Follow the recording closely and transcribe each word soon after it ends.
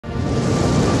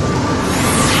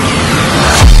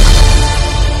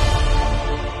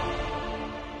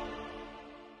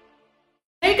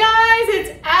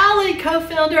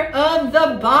founder of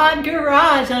the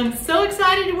BodGarage. I'm so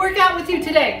excited to work out with you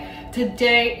today.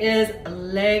 Today is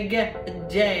leg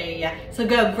day. So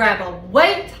go grab a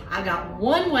weight. I got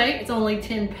one weight, it's only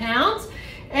 10 pounds.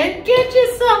 And get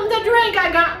you something to drink.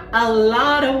 I got a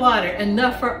lot of water,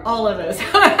 enough for all of us.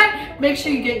 All right, make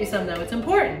sure you get you some though, it's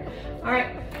important. All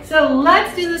right, so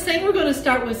let's do this thing. We're gonna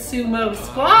start with sumo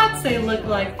squats. They look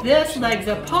like this, legs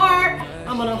apart.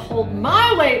 I'm gonna hold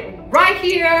my weight right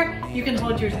here. You can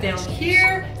hold yours down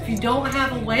here. If you don't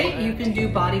have a weight, you can do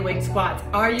body weight squats.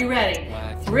 Are you ready?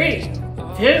 3,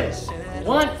 2,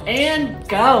 1, and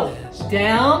go.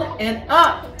 Down and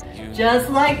up. Just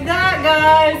like that,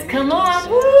 guys. Come on,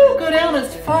 woo, go down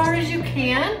as far as you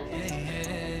can.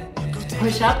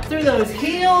 Push up through those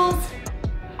heels.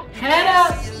 Head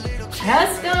up,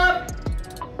 chest up.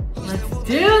 Let's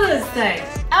do this thing.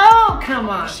 Oh, come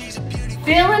on.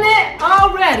 Feeling it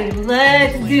already?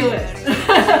 Let's do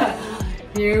it.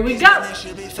 Here we go.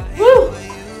 Woo.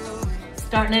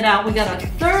 Starting it out, we got a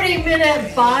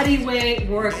 30-minute body weight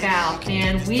workout,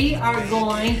 and we are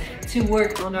going to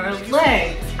work on our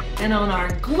legs and on our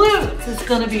glutes. It's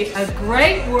gonna be a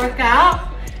great workout.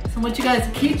 So I want you guys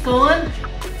to keep going.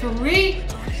 3,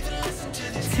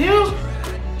 2,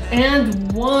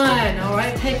 and 1. All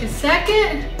right, take a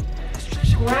second.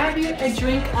 Grab you a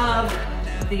drink of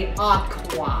the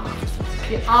aqua.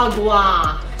 The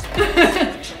agua.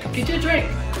 Get your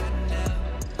drink.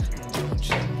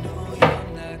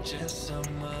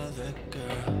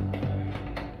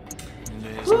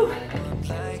 Woo.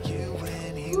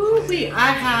 Woo-wee.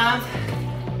 I have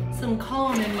some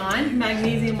column in mine,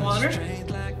 magnesium water.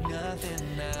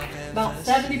 About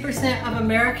 70% of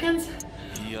Americans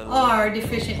are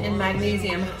deficient in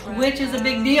magnesium, which is a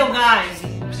big deal, guys.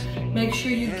 Make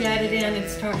sure you get it in and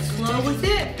start slow with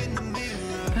it.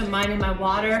 Put mine in my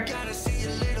water,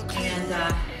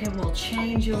 and it will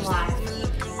change your life.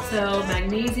 So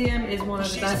magnesium is one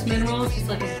of the best minerals. It's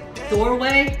like a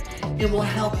doorway. It will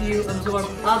help you absorb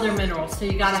other minerals, so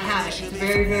you gotta have it. It's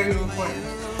very, very important.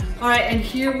 All right, and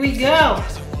here we go.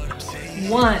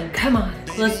 1, come on,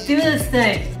 let's do this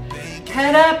thing.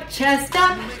 Head up, chest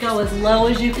up, go as low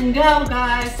as you can go,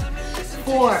 guys.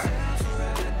 4,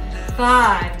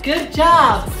 5, good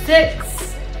job.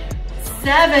 6,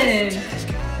 7,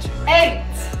 8,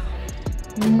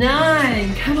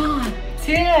 9, come on.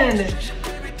 10,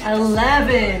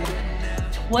 11,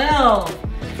 12,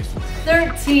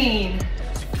 13,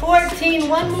 14,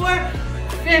 one more,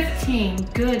 15.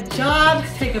 Good job.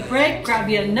 Take a break, grab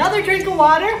you another drink of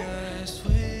water.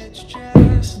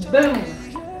 Boom.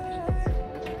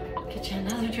 Get you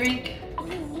another drink.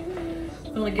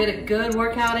 I'm gonna get a good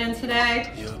workout in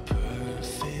today.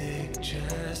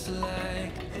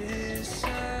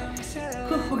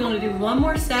 We're gonna do one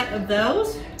more set of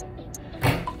those.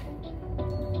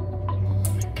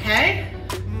 Okay.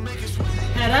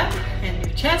 Head up and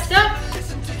your chest up.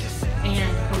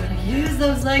 And we're gonna use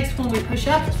those legs when we push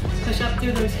up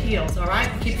through those heels, all right?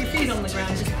 Keep your feet on the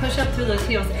ground, just push up through those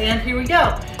heels. And here we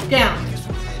go, down.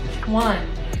 1,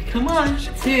 come on,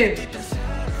 2,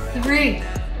 3,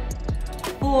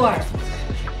 4,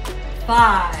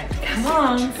 5, come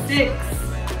on, 6,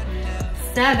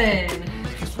 7,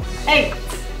 8,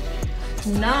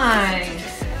 9,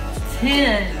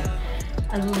 10,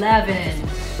 11,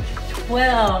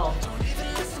 12,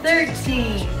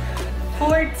 13,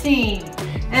 14,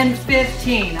 and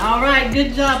 15. All right,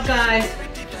 good job, guys.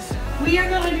 We are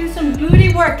gonna do some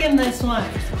booty work in this one.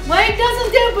 Weight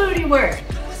doesn't do booty work.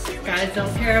 Guys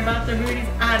don't care about their booties?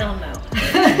 I don't know.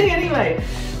 Anyway,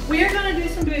 we are gonna do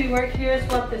some booty work. Here's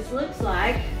what this looks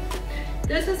like.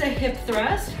 This is a hip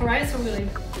thrust, all right? So we're gonna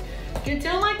get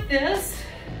down like this.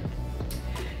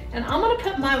 And I'm gonna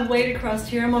put my weight across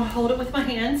here. I'm gonna hold it with my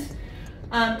hands.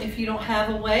 If you don't have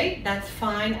a weight, that's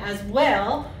fine as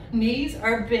well. Knees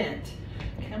are bent.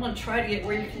 Okay, I'm gonna try to get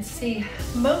where you can see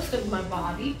most of my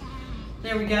body.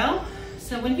 There we go.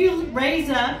 So when you raise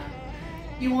up,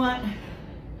 you want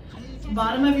the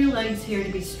bottom of your legs here to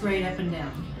be straight up and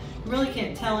down. You really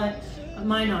can't tell it, but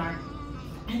mine are.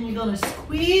 And you're gonna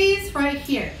squeeze right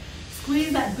here.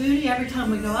 Squeeze that booty every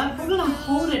time we go up. We're gonna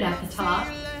hold it at the top.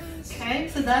 Okay,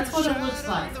 so that's what it looks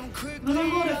like. I'm gonna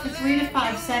hold it for 3 to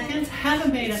 5 seconds.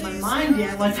 Haven't made up my mind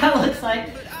yet what that looks like.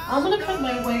 I'm gonna put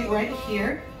my weight right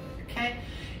here, okay?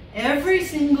 Every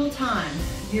single time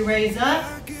you raise up,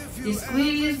 you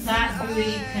squeeze that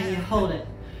booty and you hold it.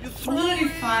 We're gonna do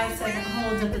 5-second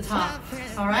holds at the top,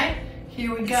 all right?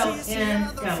 Here we go,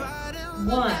 and go.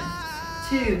 1,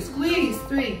 2, squeeze,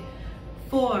 3,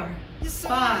 4,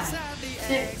 5,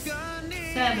 6,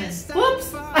 7,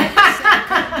 whoops!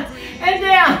 And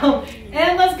down,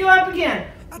 and let's go up again.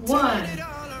 1,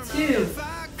 2,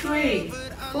 3,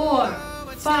 4,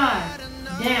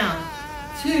 5, down,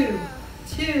 2,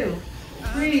 2,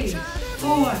 3,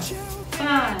 4,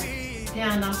 5,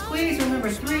 down. Now squeeze, remember,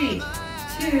 3,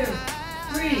 2,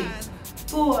 3,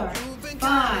 4,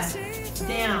 5,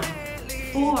 down,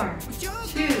 4,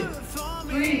 2,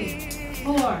 3,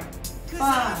 4,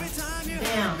 5,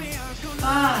 down,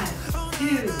 5,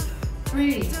 2,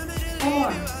 3,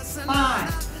 4,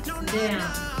 5, down,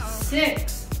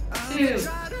 6, 2,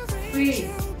 3,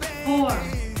 4,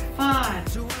 5,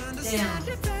 down,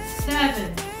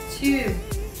 7, 2,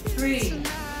 3,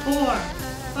 4,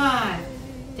 5,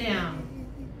 down,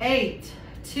 8,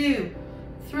 2,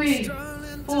 3,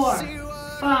 4,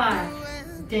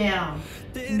 5, down,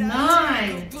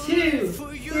 9, 2,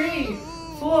 3,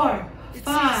 4,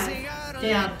 5,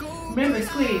 down. Remember,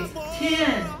 squeeze.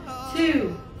 10,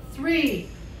 2, 3,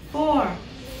 4,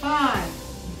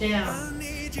 5, down.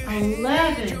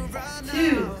 11,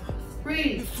 2,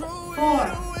 3, 4,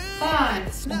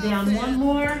 5, down. One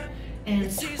more.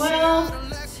 And 12,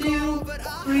 2,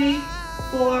 3,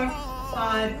 4,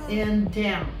 5, and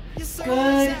down.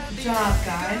 Good job,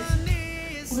 guys.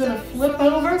 We're going to flip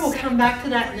over. We'll come back to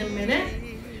that in a minute.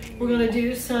 We're going to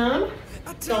do some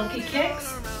donkey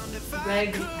kicks,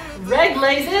 leg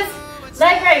raises.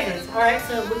 All right,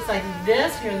 so it looks like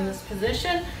this. You're in this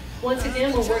position. Once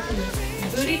again, we're working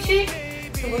this booty cheek.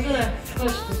 So we're going to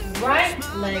push this right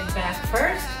leg back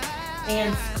first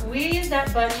and squeeze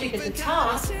that butt cheek at the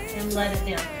top and let it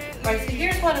down. All right, so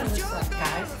here's what it looks like,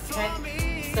 guys. Okay,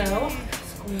 so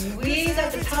squeeze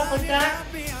at the top like that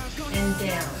and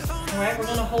down. All right, we're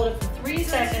going to hold it for 3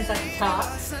 seconds at the top.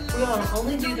 We're going to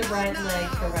only do the right leg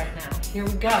for right now. Here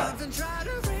we go.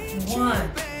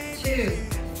 1, 2,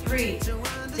 3,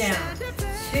 down.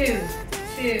 2,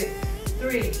 2,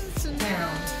 3,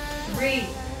 down. 3,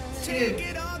 2,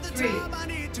 3,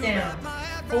 down.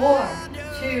 4,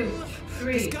 2,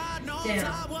 3,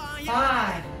 down.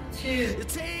 5, 2,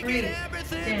 3,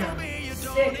 down.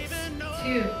 6,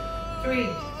 2, 3,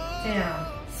 down.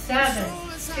 7,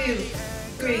 2,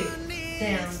 3,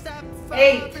 down.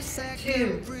 8,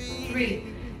 2, 3,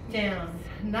 down.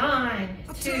 9,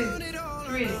 2,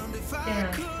 3,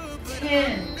 down.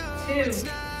 10, 2,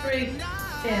 3,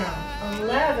 down.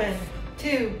 11,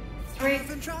 2, 3,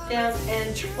 down.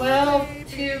 And 12,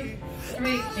 2,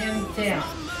 3, and down.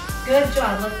 Good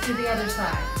job. Let's do the other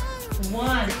side.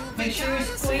 1, make sure you're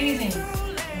squeezing.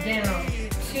 Down.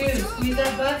 2, squeeze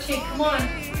that butt cheek. Come on.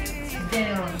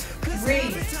 Down. 3,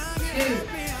 2,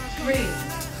 3,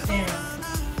 down.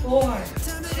 4,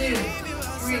 2,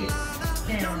 3,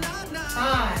 down.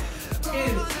 5, 2,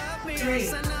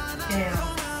 3, down.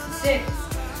 6,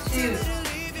 2,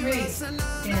 3,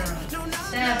 down.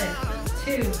 7,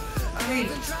 2, 3,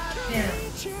 down.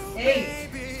 8,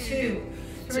 2,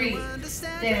 3,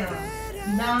 down.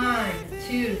 9,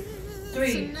 2,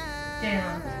 3,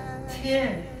 down.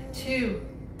 10, 2,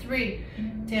 3,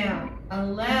 down.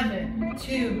 11,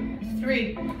 2,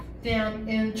 3, down.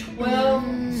 And 12,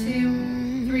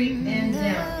 2, 3, and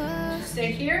down. Just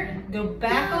stay here. Go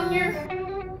back on your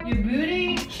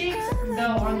booty cheeks.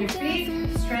 Go on your feet.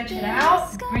 Stretch it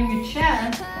out. Bring your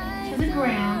chest to the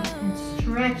ground and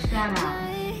stretch that out.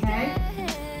 Okay?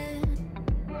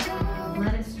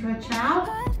 Let it stretch out.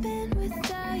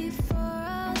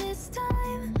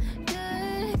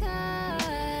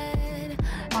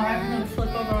 All right, we're going to flip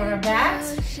over on our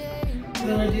backs. We're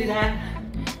going to do that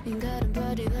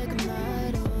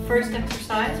first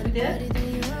exercise we did.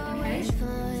 Okay, so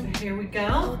here we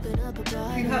go.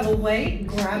 If you have a weight,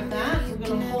 grab that. We're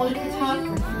going to hold it at the top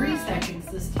for 3 seconds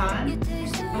this time.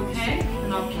 Okay,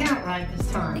 and I'll count right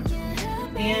this time.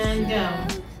 And go.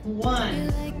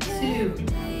 1, 2,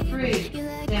 3,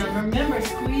 down. Remember,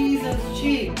 squeeze those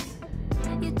cheeks.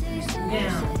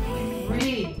 Down.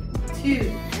 3,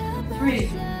 2, 3,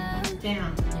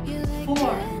 down.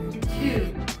 4,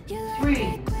 2,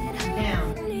 3, down.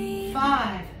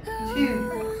 5,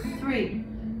 2, 3,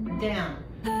 down.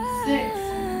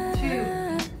 6, 2,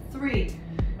 3,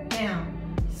 down.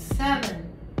 7,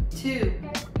 2,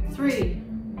 3,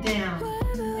 down.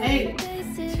 8, 2,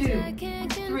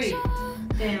 3,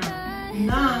 down.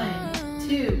 9,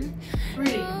 2,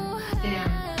 3, down.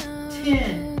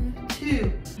 10,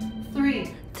 2,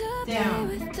 3, down.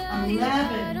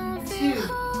 11, 2,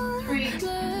 3,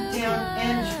 down.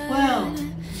 And 12,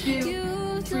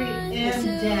 2, 3,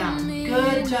 and down.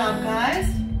 Good job, guys.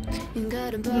 I'm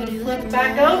going to flip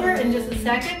back over in just a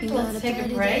second. Let's take a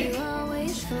break.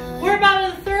 We're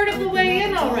about a third of the way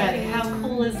in already. How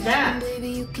cool is that?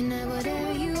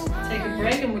 Take a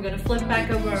break and we're going to flip back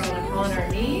over on our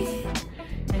knees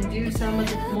and do some of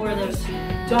more of those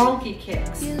donkey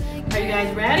kicks. Are you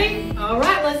guys ready? All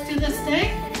right, let's do this thing.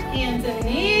 Hands and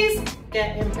knees,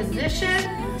 get in position.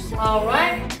 All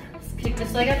right, let's kick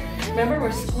this leg up. Remember,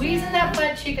 we're squeezing that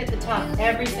butt cheek at the top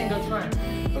every single time.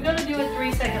 We're gonna do a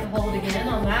 3-second hold again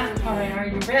on that. All right, are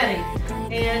you ready?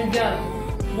 And go.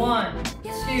 1,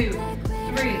 2,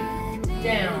 3,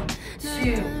 down.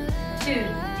 2, 2,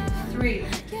 3,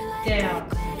 down.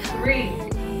 3,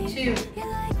 2,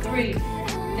 3,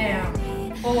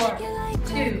 down. 4,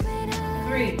 2,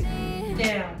 3,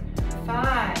 down.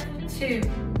 5, 2,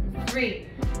 3,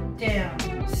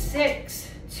 down. 6,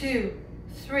 2,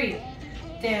 3,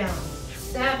 down.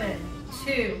 7,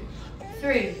 2,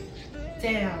 3,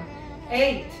 down.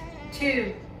 8,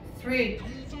 2, 3,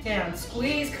 down.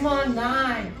 Squeeze, come on.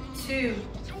 9, 2,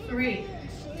 3,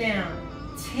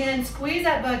 down. 10, squeeze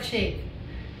that butt cheek.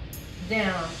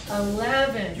 Down.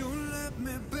 11,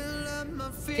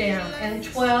 down. And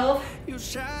 12,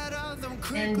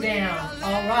 and down.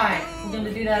 All right, we're going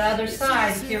to do that other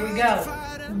side. Here we go.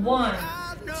 1,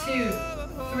 2,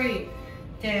 3,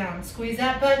 down. Squeeze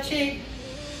that butt cheek.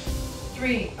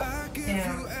 3,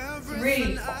 down.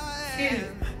 3, 2,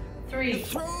 3,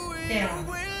 down.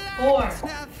 4,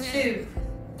 2,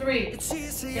 3,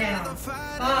 down.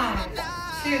 5,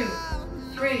 2,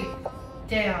 3,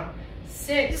 down.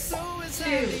 6, 2,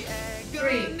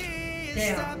 3,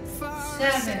 down.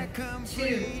 7,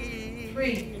 2,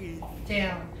 3,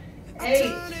 down.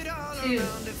 8, 2,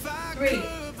 3,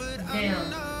 down.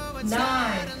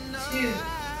 9, 2,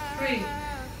 3,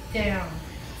 down.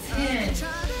 10,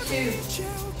 2,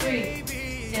 3,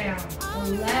 down.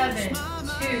 11,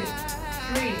 2,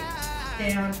 3,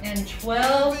 down. And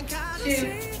 12, 2,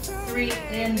 3,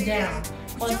 and down.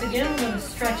 Once again, we're going to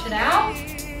stretch it out.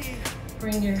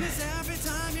 Bring your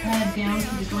head down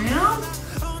to the ground.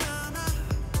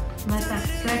 Let that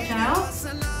stretch out.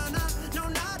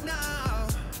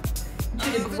 I want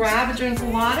you to grab a drink of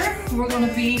water. We're going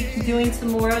to be doing some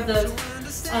more of those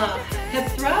hip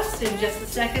thrusts in just a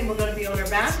second. We're going to be on our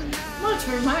back. I'm going to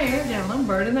turn my hair down. I'm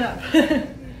burning up.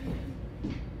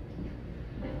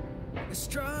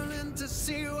 Struggling to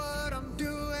see what I'm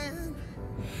doing.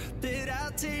 Did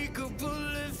I take a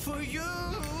bullet for you?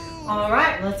 All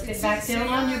right, let's get back down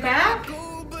on your back.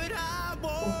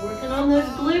 We're working on those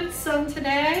glutes some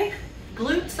today.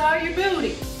 Glutes are your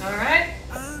booty, all right?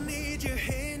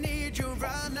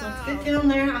 Let's get down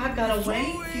there. I've got a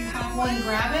weight. If you have one,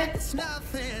 grab it.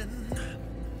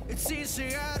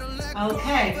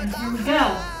 Okay, and here we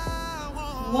go.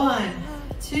 1,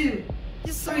 2,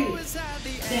 3,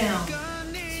 down.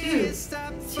 2,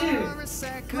 2,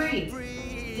 3,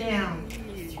 down.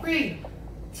 3,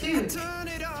 2,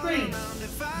 3,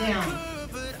 down.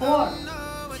 4,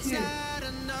 2,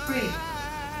 3,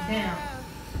 down.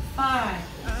 5,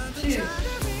 2,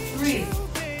 3,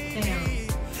 down.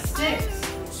 6,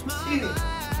 2,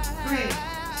 3,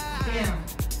 down.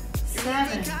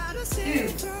 7, 2,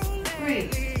 3,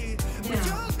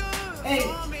 down. 8,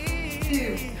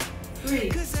 2, 3,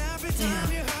 down.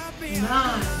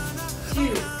 9,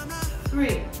 2, 3,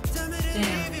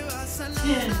 down.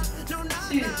 10,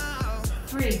 2,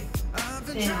 3,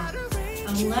 down.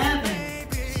 11,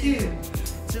 2,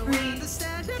 3,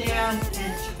 down.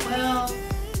 And 12,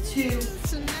 2,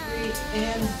 3,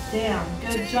 and down.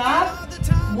 Good job.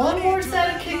 One more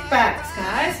set of kickbacks,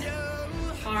 guys.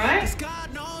 All right. So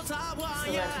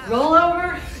let's roll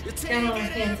over, down on our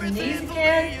hands and knees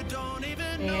again.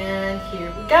 And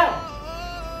here we go.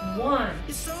 1,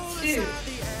 2,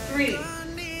 3,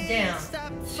 down.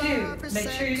 2, make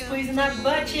sure you're squeezing that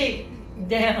butt cheek.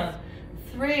 Down.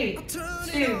 3,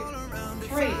 2,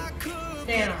 3,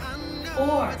 down.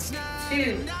 4,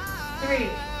 2, 3,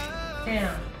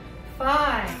 down.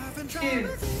 5, 2,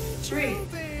 3,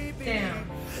 down.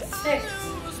 6,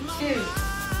 2,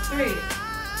 3,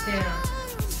 down.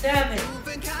 7,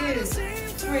 2,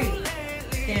 3,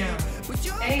 down.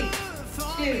 8,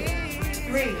 2,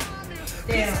 3,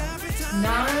 down.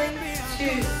 9, 2,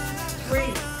 3,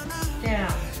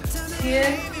 down. 10,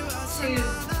 2,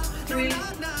 3,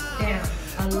 down.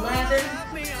 11,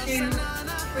 2,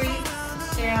 3,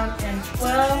 down. And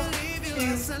 12,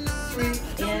 2,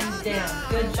 3, and down.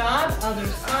 Good job. Other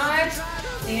side.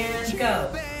 And go.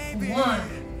 1,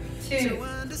 2,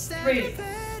 3,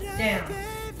 down.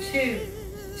 2,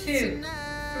 2,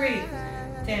 3,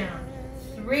 down.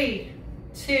 3,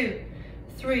 2,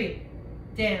 3,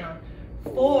 down.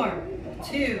 4,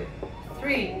 2,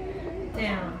 3,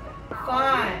 down.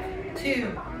 5,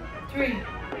 2, 3,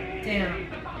 down.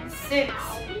 6,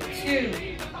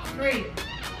 2, 3,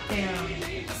 down.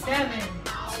 7,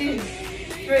 2,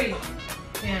 3,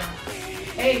 down.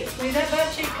 8, squeeze that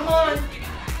butt cheek, come on.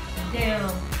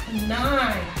 down,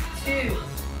 9, 2,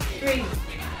 3,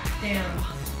 down,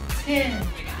 10,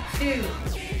 2,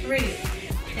 3,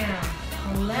 down,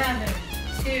 11,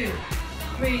 2,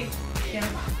 3, down,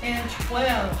 and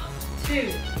 12,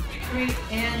 2, 3,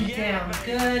 and down.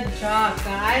 Good job,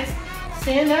 guys.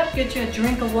 Stand up, get you a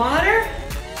drink of water.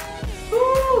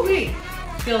 Woo-wee.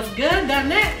 Feels good,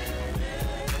 doesn't it?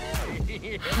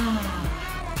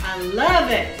 I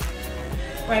love it.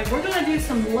 Right, we're gonna do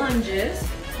some lunges,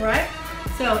 right?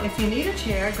 So if you need a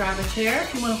chair, grab a chair.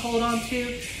 If you wanna hold on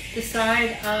to the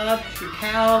side of your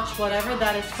couch, whatever,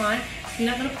 that is fine. You're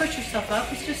not gonna push yourself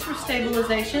up, it's just for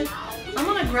stabilization. I'm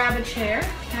gonna grab a chair,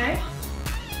 okay?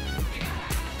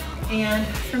 And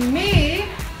for me,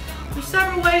 there's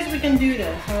several ways we can do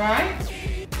this, all right?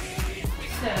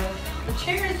 So the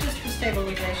chair is just for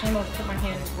stabilization. I'm gonna put my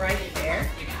hands right there.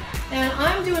 And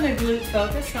I'm doing a glute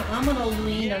focus, so I'm gonna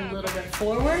lean a little bit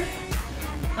forward.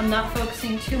 I'm not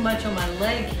focusing too much on my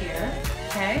leg here,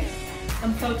 okay?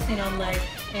 I'm focusing on leg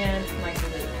and my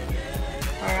glute.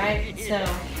 All right, so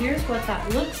here's what that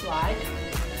looks like.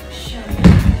 Show you.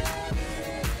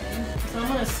 So I'm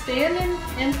gonna stand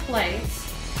in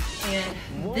place, and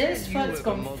this foot's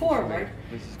going forward,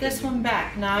 this one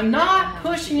back. Now I'm not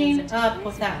pushing up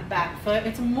with that back foot,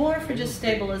 it's more for just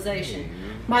stabilization.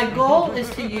 My goal is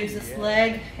to use this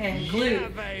leg and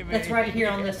glute that's right here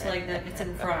on this leg that it's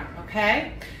in front,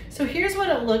 okay? So here's what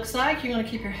it looks like. You're gonna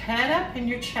keep your head up and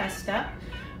your chest up.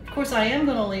 Of course, I am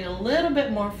gonna lean a little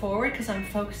bit more forward because I'm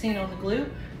focusing on the glute.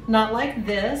 Not like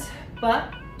this,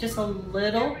 but just a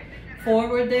little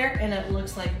forward there, and it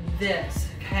looks like this,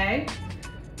 okay?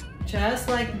 Just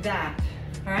like that,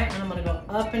 all right? And I'm gonna go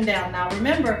up and down. Now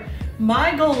remember,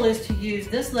 my goal is to use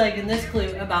this leg and this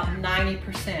glute about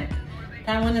 90%.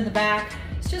 That one in the back,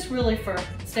 it's just really for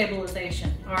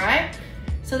stabilization, all right?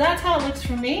 So that's how it looks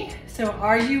for me. So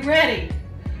are you ready?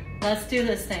 Let's do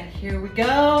this thing. Here we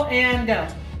go and go.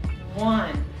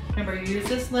 1, remember, use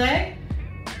this leg.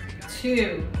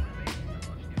 2,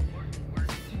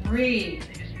 3,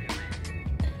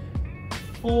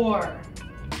 4,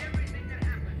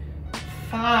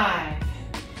 5,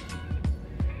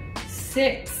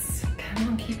 6, come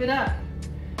on, keep it up.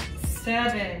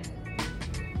 7,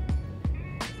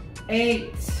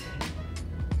 8,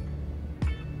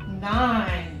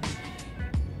 9,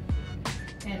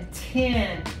 and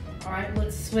 10. All right,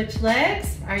 let's switch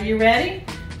legs. Are you ready?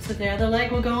 So the other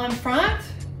leg will go in front.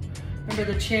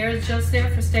 Remember, the chair is just there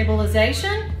for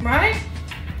stabilization, right?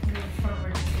 Move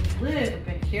forward just a little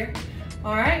bit here.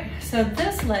 All right, so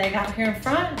this leg out here in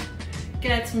front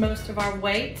gets most of our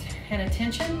weight and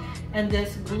attention, and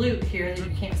this glute here that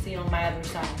you can't see on my other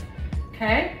side.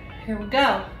 Okay, here we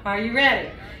go. Are you ready?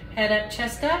 Head up,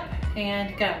 chest up,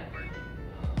 and go.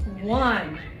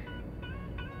 1,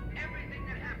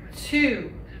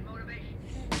 2,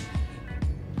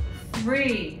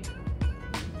 3,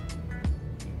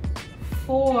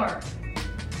 4,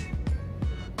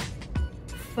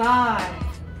 5,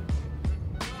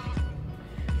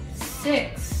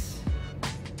 6,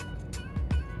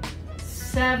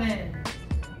 7,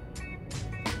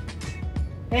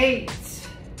 8,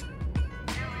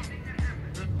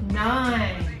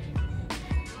 9,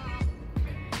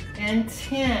 and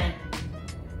 10.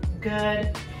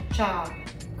 Good job.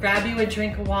 Grab you a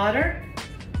drink of water.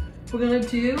 We're gonna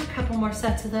do a couple more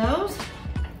sets of those.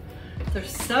 They're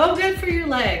so good for your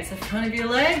legs, the front of your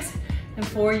legs, and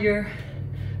for your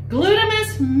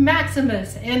glutimus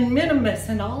maximus and minimus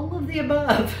and all of the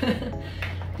above.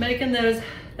 Making the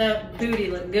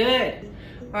booty look good,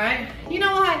 all right? You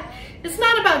know what? It's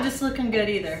not about just looking good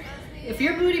either. If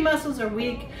your booty muscles are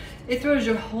weak, it throws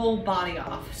your whole body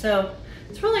off. So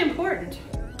it's really important.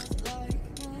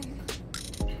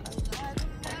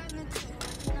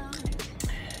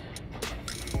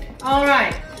 All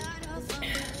right,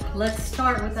 let's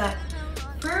start with that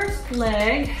first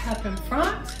leg up in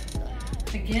front.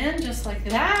 Again, just like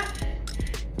that.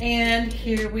 And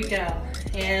here we go.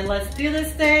 And let's do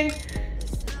this thing.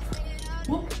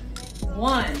 Whoop.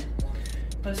 1.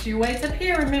 Most of your weight's up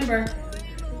here, remember.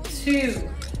 2,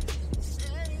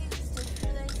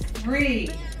 3,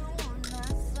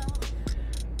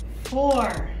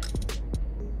 4,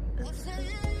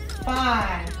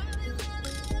 5,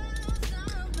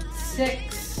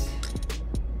 6,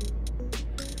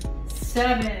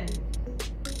 7,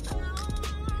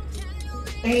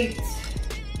 8,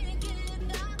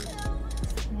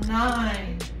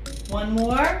 9, one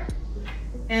more,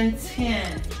 and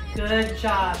 10. Good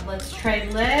job. Let's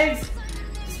trade legs.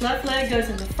 This left leg goes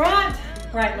in the front,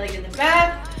 right leg in the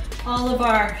back. All of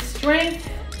our strength,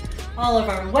 all of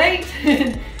our weight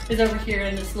is over here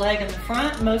in this leg in the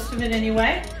front, most of it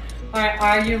anyway. All right,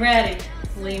 are you ready?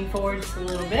 Lean forward just a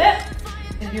little bit.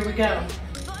 And here we go.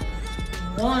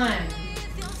 1,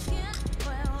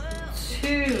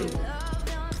 2,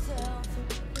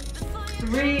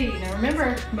 3. Now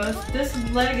remember, this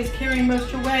leg is carrying most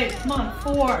of your weight. Come on,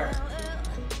 4,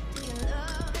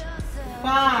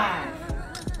 5,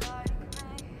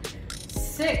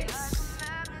 6,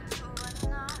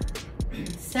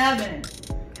 7,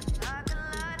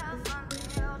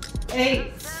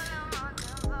 8,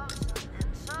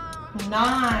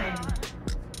 9,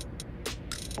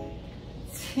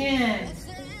 10.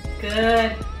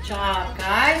 Good job,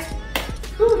 guys.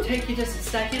 Whew, take you just a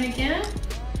second again.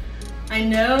 I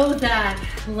know that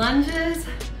lunges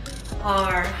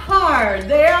are hard.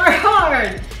 They are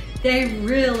hard. They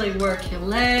really work your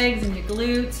legs and your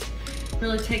glutes. It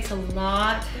really takes a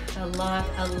lot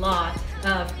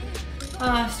of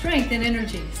strength and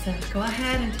energy. So go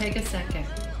ahead and take a second.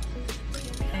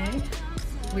 Okay,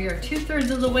 we are 2/3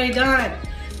 of the way done.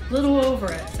 A little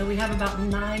over it. So we have about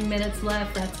 9 minutes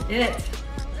left. That's it.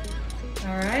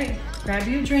 All right, grab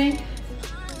you a drink.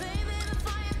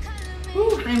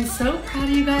 Whew, I'm so proud of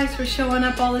you guys for showing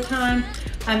up all the time.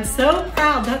 I'm so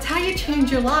proud. That's how you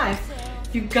change your life.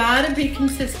 You gotta be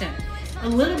consistent. A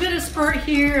little bit of spurt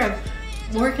here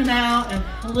of working out and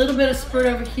a little bit of spurt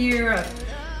over here of,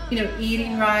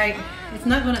 eating right. It's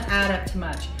not gonna add up to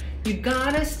much. You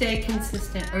gotta stay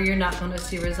consistent or you're not gonna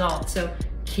see results. So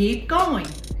keep going,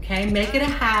 okay? Make it a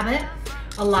habit,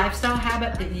 a lifestyle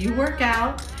habit that you work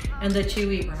out and that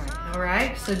you eat right, all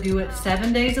right? So do it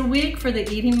 7 days a week for the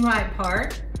eating right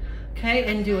part, okay?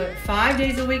 And do it 5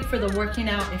 days a week for the working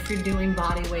out if you're doing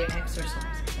body weight exercises,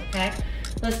 okay?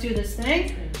 Let's do this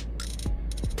thing.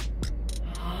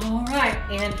 All right,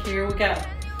 and here we go.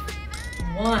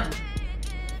 1,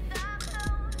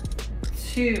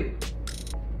 2,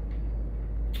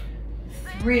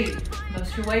 3.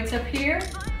 Most of your weight's up here.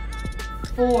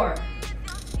 4,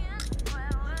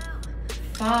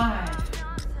 5,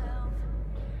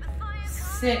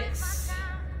 6,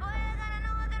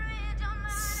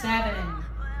 7,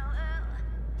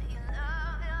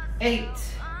 8,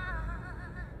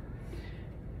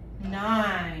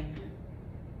 9,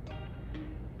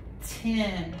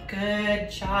 10.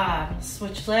 Good job.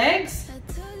 Switch legs.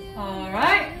 All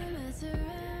right.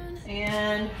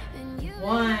 And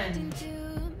 1,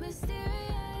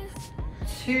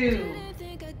 2,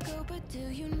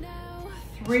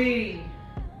 3,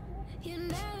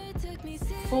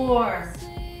 4,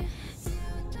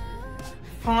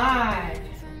 5,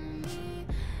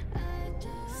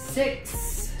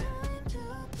 6,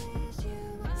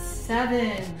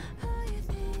 7,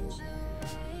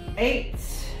 8,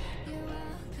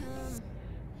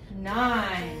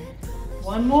 9.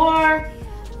 One more.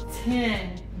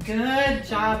 10. Good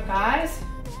job, guys.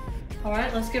 All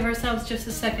right, let's give ourselves just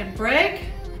a second break.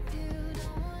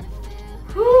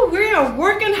 Whew, we are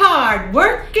working hard,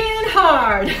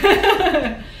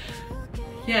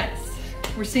 Yes,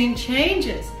 we're seeing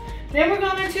changes. Then we're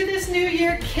going into this new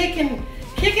year kicking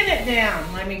it down.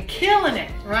 I mean, killing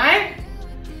it, right?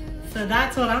 So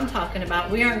that's what I'm talking about.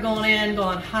 We aren't going in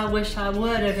going, I wish I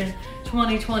would have in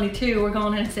 2022. We're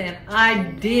going in saying, I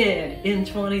did in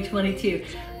 2022.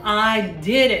 I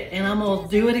did it, and I'm gonna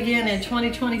do it again in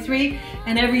 2023.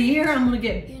 And every year I'm gonna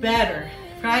get better,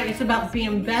 right? It's about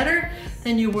being better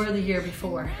than you were the year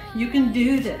before. You can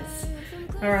do this,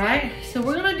 all right? So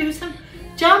we're gonna do some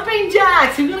jumping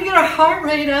jacks. We're gonna get our heart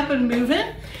rate up and moving,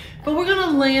 but we're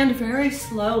gonna land very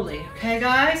slowly, okay,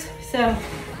 guys? So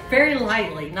very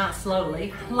lightly, not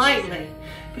slowly, lightly,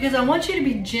 because I want you to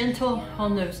be gentle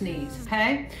on those knees,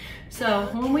 okay? So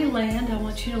when we land, I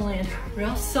want you to land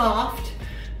real soft.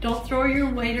 Don't throw your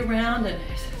weight around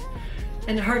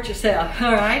and hurt yourself,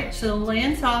 all right? So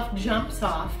land soft, jump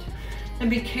soft,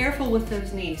 and be careful with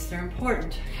those knees. They're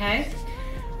important, okay?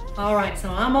 All right,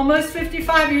 so I'm almost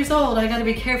 55 years old. I gotta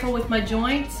be careful with my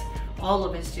joints. All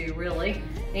of us do, really.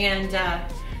 And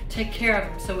take care of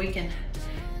them so we can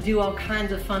do all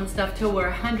kinds of fun stuff till we're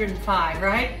 105,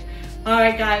 right? All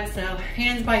right, guys, so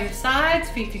hands by your sides,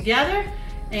 feet together,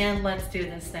 and let's do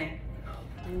this thing.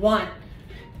 1,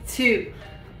 2,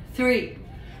 3,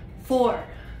 4,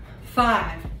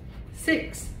 5,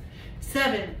 6,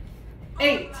 7,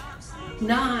 8,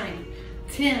 9,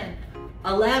 10,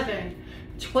 11,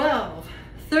 12,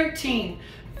 13,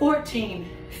 14,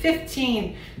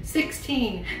 15,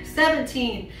 16,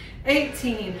 17,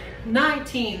 18,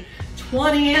 19,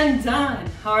 20, and done.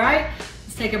 All right,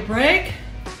 let's take a break.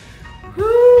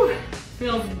 Whoo,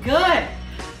 feels good. I'm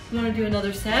gonna do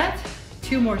another set,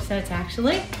 2 more sets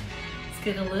actually. Let's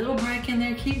get a little break in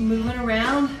there, keep moving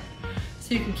around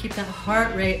so you can keep that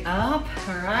heart rate up,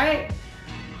 all right?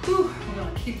 Whew, we're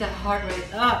gonna keep that heart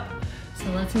rate up. So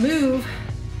let's move.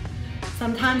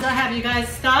 Sometimes I have you guys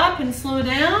stop and slow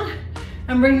down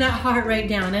and bring that heart rate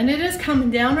down. And it is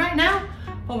coming down right now,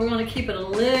 but we're gonna keep it a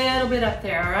little bit up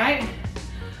there, all right?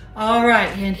 All right,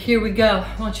 and here we go.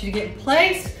 I want you to get in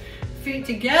place, feet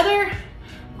together,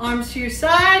 arms to your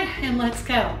side, and let's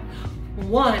go.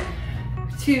 1,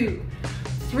 2,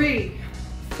 3,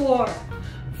 4,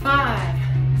 5,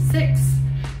 6,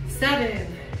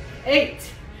 7,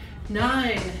 8,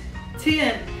 9,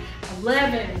 10,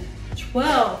 11,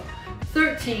 12,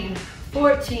 13,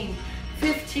 14,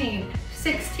 15,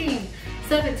 16,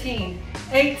 17,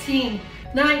 18,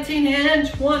 19, and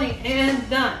 20, and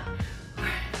done. All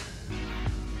right.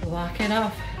 Walk it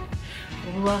off.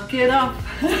 Walk it off.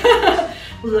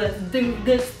 Let's do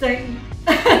this thing.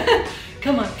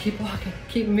 Come on, keep walking,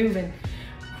 keep moving.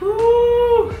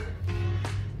 Woo!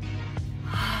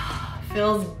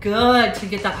 Feels good to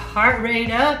get that heart rate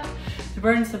up, to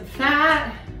burn some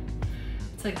fat.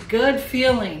 It's a good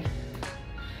feeling.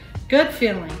 Good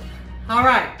feeling. All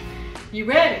right, you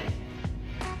ready?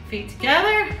 Feet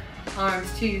together,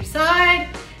 arms to your side,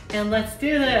 and let's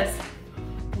do this.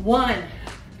 1,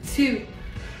 2,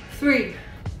 3,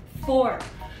 4,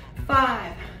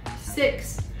 5,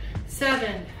 6,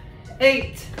 7,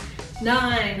 8,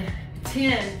 9,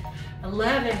 10,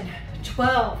 11,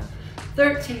 12,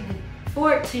 13,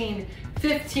 14,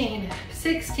 15,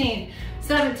 16,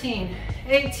 17,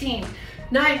 18,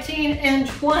 19, and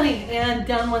 20, and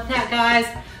done with that, guys.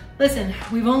 Listen,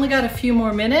 we've only got a few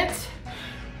more minutes.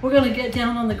 We're gonna get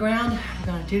down on the ground. We're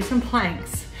gonna do some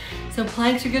planks. So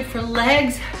planks are good for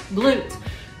legs, glutes,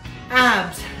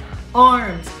 abs,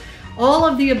 arms, all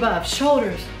of the above,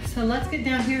 shoulders. So let's get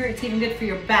down here. It's even good for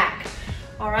your back.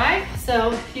 All right,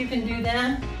 so you can do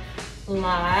them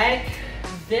like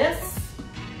this.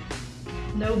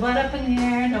 No butt up in the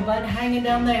air, no butt hanging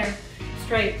down there.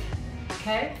 Straight,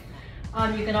 okay?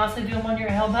 You can also do them on your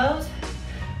elbows,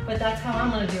 but that's how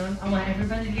I'm gonna do them. I want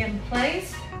everybody to get in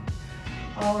place.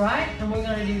 All right, and we're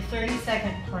gonna do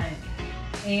 30-second plank.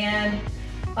 And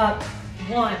up,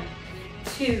 1,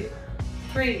 2,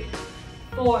 3,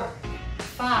 4,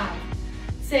 5,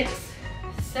 6,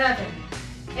 7,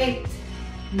 8,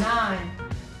 9,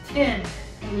 10,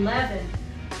 11,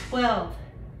 12,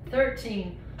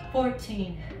 13,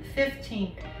 14,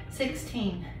 15,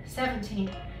 16, 17,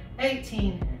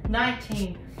 18,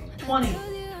 19, 20,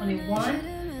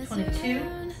 21, 22,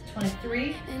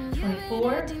 23,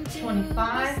 24,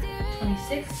 25,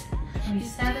 26,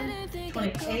 27,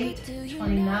 28,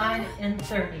 29, and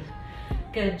 30.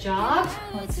 Good job.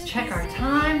 Let's check our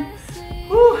time.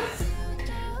 Whew.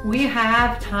 We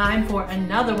have time for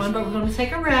another one, but we're going to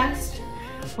take a rest.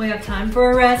 We have time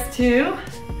for a rest too.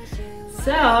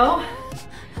 So,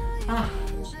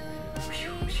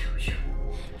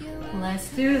 let's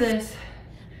do this.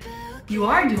 You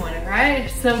are doing it, right?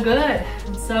 So good.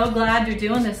 I'm so glad you're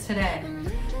doing this today.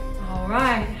 All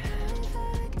right.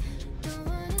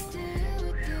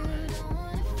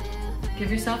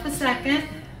 Give yourself a second.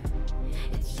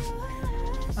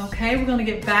 Okay, we're gonna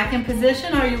get back in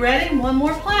position. Are you ready? One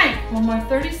more plank, one more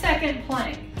 30-second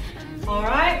plank. All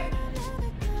right,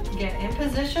 get in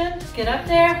position, get up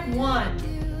there.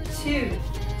 1, 2,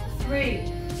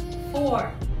 3,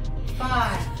 4,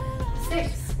 5,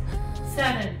 6,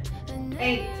 7,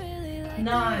 8,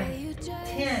 9,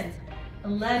 10,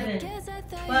 11,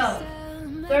 12,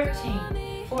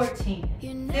 13,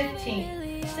 14,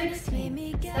 15,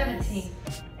 16, 17,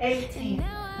 18,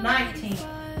 19,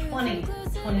 20,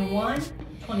 21,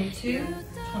 22,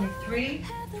 23,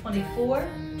 24,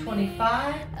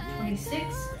 25,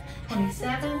 26,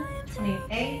 27,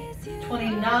 28,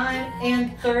 29,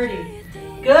 and 30.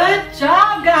 Good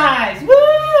job, guys.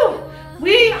 Woo!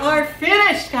 We are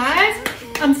finished, guys.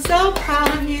 I'm so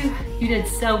proud of you. You did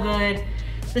so good.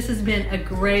 This has been a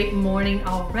great morning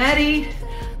already.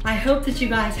 I hope that you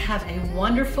guys have a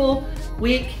wonderful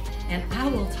week, and I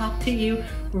will talk to you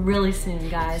really soon,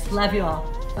 guys. Love you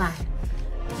all. Bye.